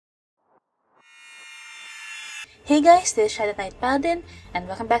Hey guys, this is Shadow Knight Paladin, and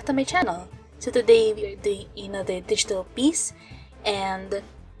welcome back to my channel. So today we are doing another digital piece, and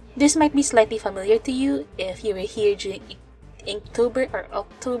this might be slightly familiar to you if you were here during Inktober or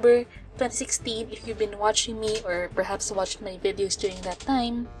October 2016. If you've been watching me or perhaps watched my videos during that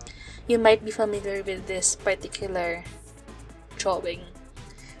time, you might be familiar with this particular drawing.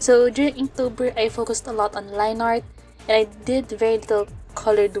 So during Inktober, I focused a lot on line art, and I did very little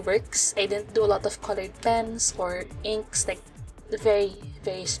colored works. I didn't do a lot of colored pens or inks, like very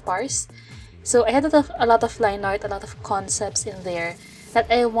sparse. So I had a lot of line art, a lot of concepts in there that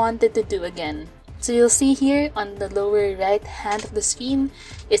I wanted to do again. So you'll see here on the lower right hand of the screen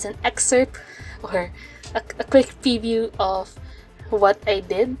is an excerpt or a quick preview of what I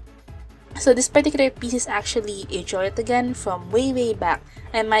did. So this particular piece is actually a draw it again from way back.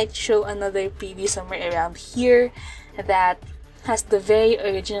 I might show another preview somewhere around here that has the very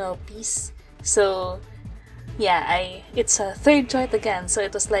original piece. So yeah, it's a third draw it again. So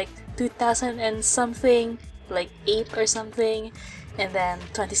it was like 2000 and something, like 8 or something, and then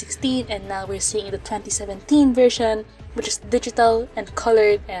 2016, and now we're seeing the 2017 version, which is digital and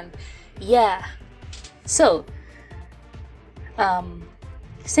colored. And yeah, so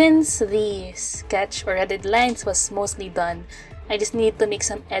since the sketch or added lines was mostly done, I just need to make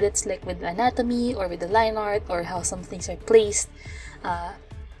some edits, like with the anatomy or with the line art or how some things are placed. A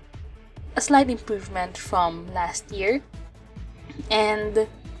slight improvement from last year, and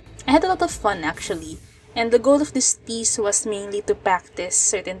I had a lot of fun actually. And the goal of this piece was mainly to practice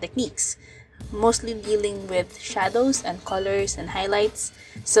certain techniques, mostly dealing with shadows and colors and highlights.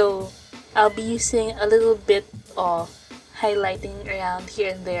 So I'll be using a little bit of highlighting around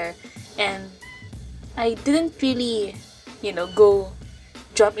here and there, and I didn't really, go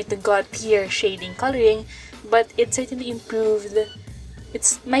jump into god tier shading coloring, but it certainly improved.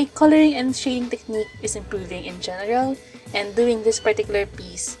 My coloring and shading technique is improving in general, and doing this particular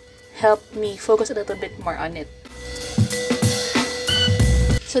piece helped me focus a little bit more on it.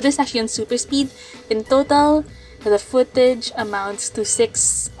 So this is actually on super speed. In total, the footage amounts to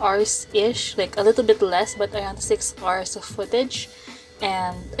 6 hours-ish, like a little bit less, but around 6 hours of footage.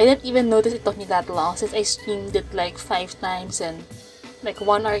 And I didn't even notice it took me that long, since I streamed it like 5 times and like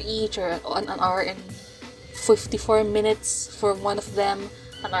 1 hour each, or an hour and 54 minutes for one of them,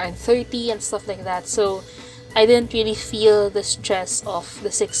 an hour and 30 and stuff like that. So I didn't really feel the stress of the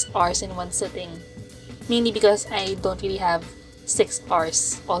 6 hours in one sitting, mainly because I don't really have 6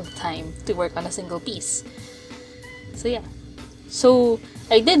 hours all the time to work on a single piece. So yeah. So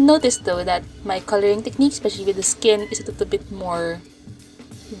I did notice though that my coloring technique, especially with the skin, is a little bit more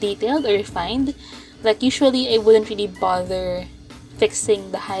detailed or refined. Like usually I wouldn't really bother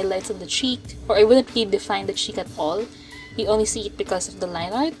fixing the highlights on the cheek, or I wouldn't really define the cheek at all. You only see it because of the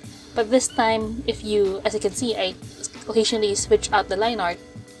line art. But this time, as you can see, I occasionally switch out the line art.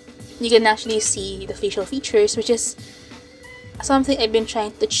 You can actually see the facial features, which is something I've been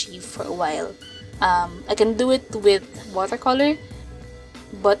trying to achieve for a while. I can do it with watercolor,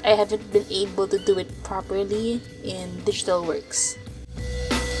 but I haven't been able to do it properly in digital works.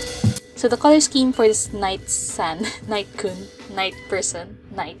 So the color scheme for this let's call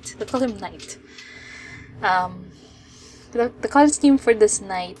him Knight. The color scheme for this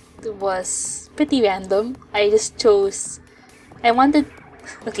Knight was pretty random. I just chose,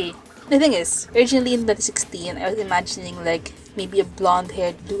 okay, the thing is, originally in 2016, I was imagining like maybe a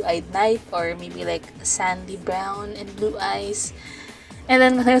blonde-haired, blue-eyed knight, or maybe like a sandy brown and blue eyes. And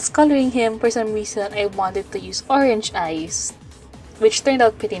then when I was coloring him, for some reason, I wanted to use orange eyes, which turned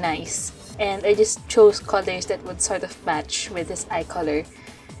out pretty nice. And I just chose colors that would sort of match with his eye color.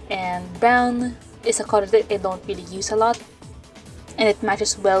 And brown is a color that I don't really use a lot, and it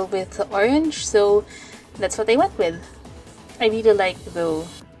matches well with the orange, so that's what I went with. I really like though,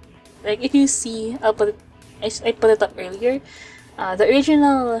 like if you see, I put it up earlier. The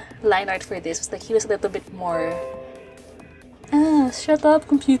original line art for this was like he was a little bit more. Shut up,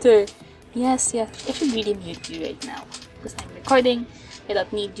 computer. Yes, I should really mute you right now because I'm recording. I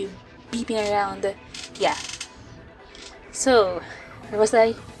don't need you beeping around. Yeah. So, where was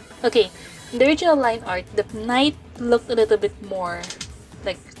I? Okay, in the original line art, the knight looked a little bit more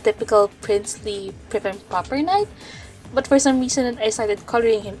like typical princely prim and proper knight. But for some reason, I started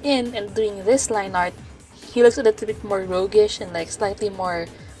coloring him in and doing this line art. He looks a little bit more roguish and like slightly more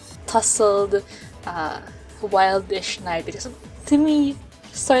tussled, wildish knight, which is to me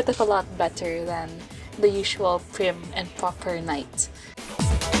sort of a lot better than the usual prim and proper knight.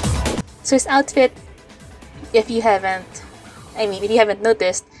 So his outfit, if you haven't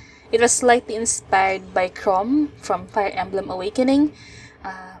noticed, it was slightly inspired by Crom from Fire Emblem Awakening.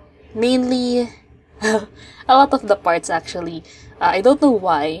 Mainly A lot of the parts actually. I don't know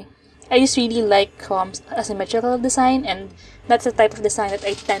why. I just really like Chrom's asymmetrical design, and that's the type of design that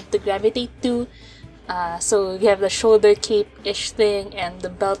I tend to gravitate to. So you have the shoulder cape-ish thing and the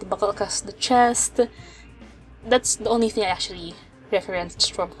belt buckle across the chest. That's the only thing I actually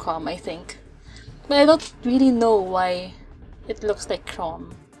referenced from Chrome, I think. But I don't really know why it looks like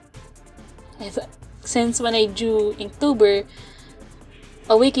Chrome. Since when I drew Inktober,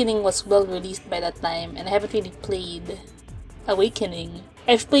 Awakening was well released by that time, and I haven't really played Awakening.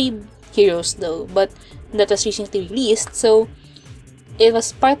 I've played Heroes though, but that was recently released, so it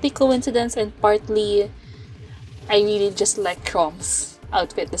was partly coincidence and partly I really just like Chrome's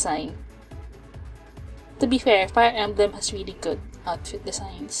outfit design. To be fair, Fire Emblem has really good outfit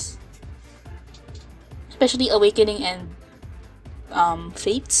designs. Especially Awakening and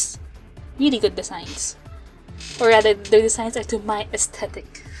Fates. Really good designs. Or rather, their designs are to my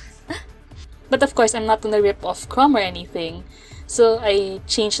aesthetic. But of course, I'm not gonna rip off Chrome or anything. So I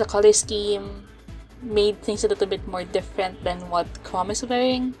changed the color scheme, made things a little bit more different than what Chrome is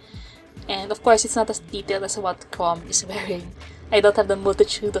wearing. And of course, it's not as detailed as what Chrome is wearing. I don't have the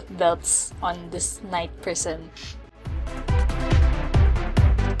multitude of belts on this knight person.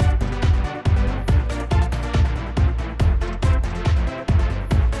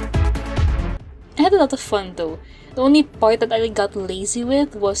 I had a lot of fun though. The only part that I got lazy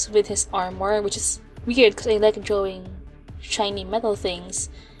with was with his armor, which is weird because I like drawing shiny metal things,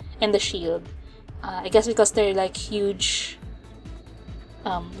 and the shield. I guess because they're like huge,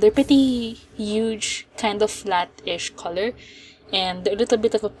 they're pretty huge, kind of flat-ish color, and they're a little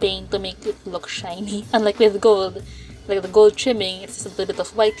bit of a pain to make it look shiny. Unlike with gold, like the gold trimming, it's just a little bit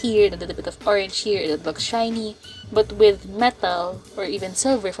of white here, a little bit of orange here, it looks shiny. But with metal, or even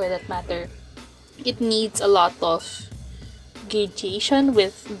silver for that matter, it needs a lot of gradation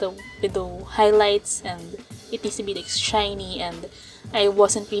with the highlights, and it needs to be like shiny, and I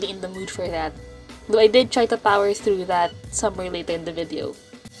wasn't really in the mood for that. Though I did try to power through that somewhere later in the video.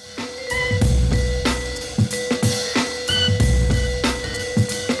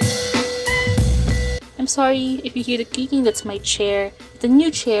 I'm sorry if you hear the creaking, that's my chair. It's a new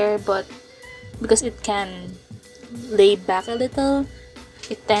chair, but because it can lay back a little,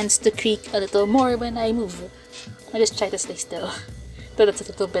 it tends to creak a little more when I move. I just try to stay still, but that's a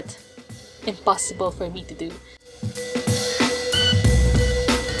little bit impossible for me to do.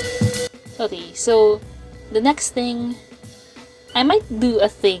 Okay, so the next thing, I might do a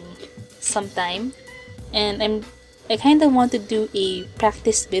thing sometime, and I kind of want to do a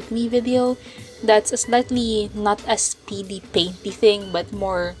practice with me video that's a slightly not as speedy painty thing, but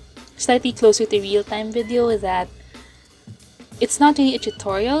more slightly closer to real-time video that it's not really a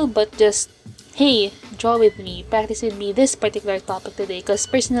tutorial, but just, hey, draw with me, practice with me this particular topic today, because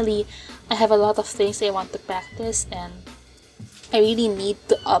personally, I have a lot of things I want to practice, and I really need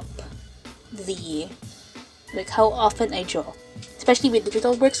to up how often I draw. Especially with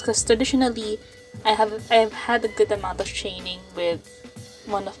digital works, because traditionally, I've had a good amount of training with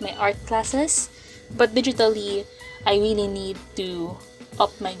one of my art classes, but digitally, I really need to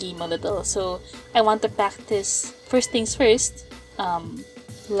up my game a little, so I want to practice first things first,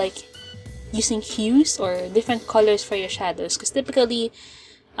 like using hues or different colors for your shadows, because typically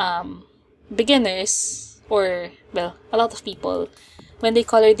beginners, or well, a lot of people, when they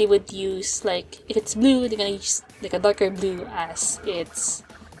color, they would use, like, if it's blue, they're gonna use like a darker blue as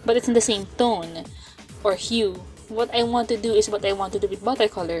but it's in the same tone or hue. What I want to do is what I want to do with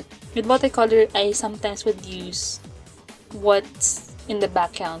watercolor. With watercolor, I sometimes would use what's in the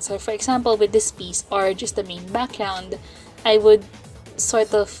background. So for example, with this piece, or just the main background, I would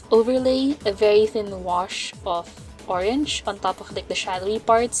sort of overlay a very thin wash of orange on top of like the shadowy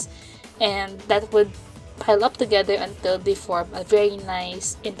parts, and that would pile up together until they form a very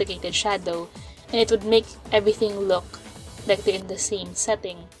nice integrated shadow, and it would make everything look like they're in the same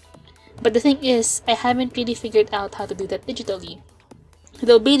setting. But the thing is, I haven't really figured out how to do that digitally.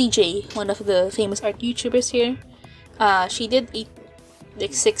 Though Bailey J, one of the famous art YouTubers here, she did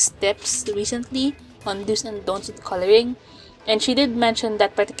 6 tips recently on do's and don'ts with coloring, and she did mention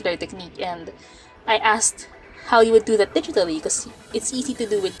that particular technique, and I asked how you would do that digitally, because it's easy to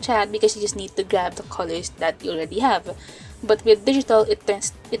do with chat because you just need to grab the colors that you already have. But with digital, it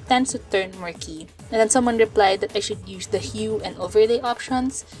tends to turn murky. And then someone replied that I should use the hue and overlay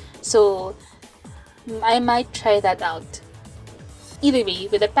options, so I might try that out. Either way,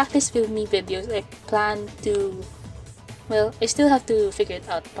 with the practice with me videos, I plan to, well, I still have to figure it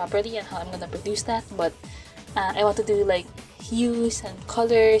out properly and how I'm gonna produce that, but I want to do like hues and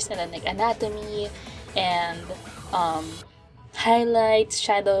colors, and then like anatomy, and highlights,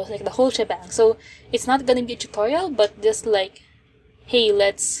 shadows, like the whole shebang. So it's not gonna be a tutorial, but just like, hey,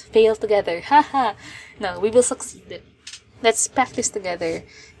 let's fail together, haha. No, we will succeed. Let's practice together,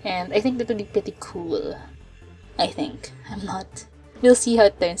 and I think that would be pretty cool. I think. I'm not. We'll see how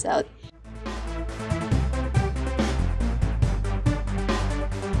it turns out.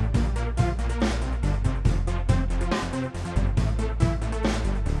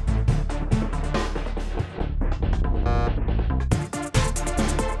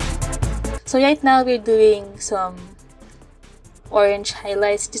 So right now we're doing some orange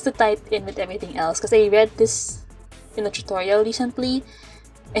highlights just to tie it in with everything else, because I read this in a tutorial recently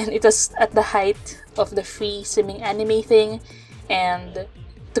and it was at the height of the free swimming anime thing, and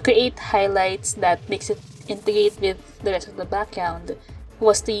to create highlights that makes it integrate with the rest of the background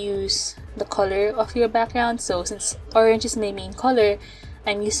was to use the color of your background. So since orange is my main color,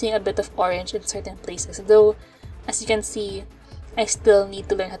 I'm using a bit of orange in certain places, though as you can see I still need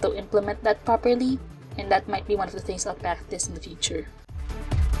to learn how to implement that properly, and that might be one of the things I'll practice in the future.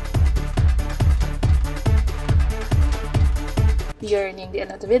 We are nearing the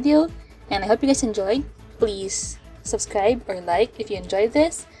end of the video, and I hope you guys enjoyed. Please subscribe or like if you enjoyed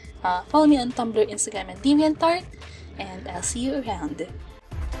this. Follow me on Tumblr, Instagram, and DeviantArt, and I'll see you around.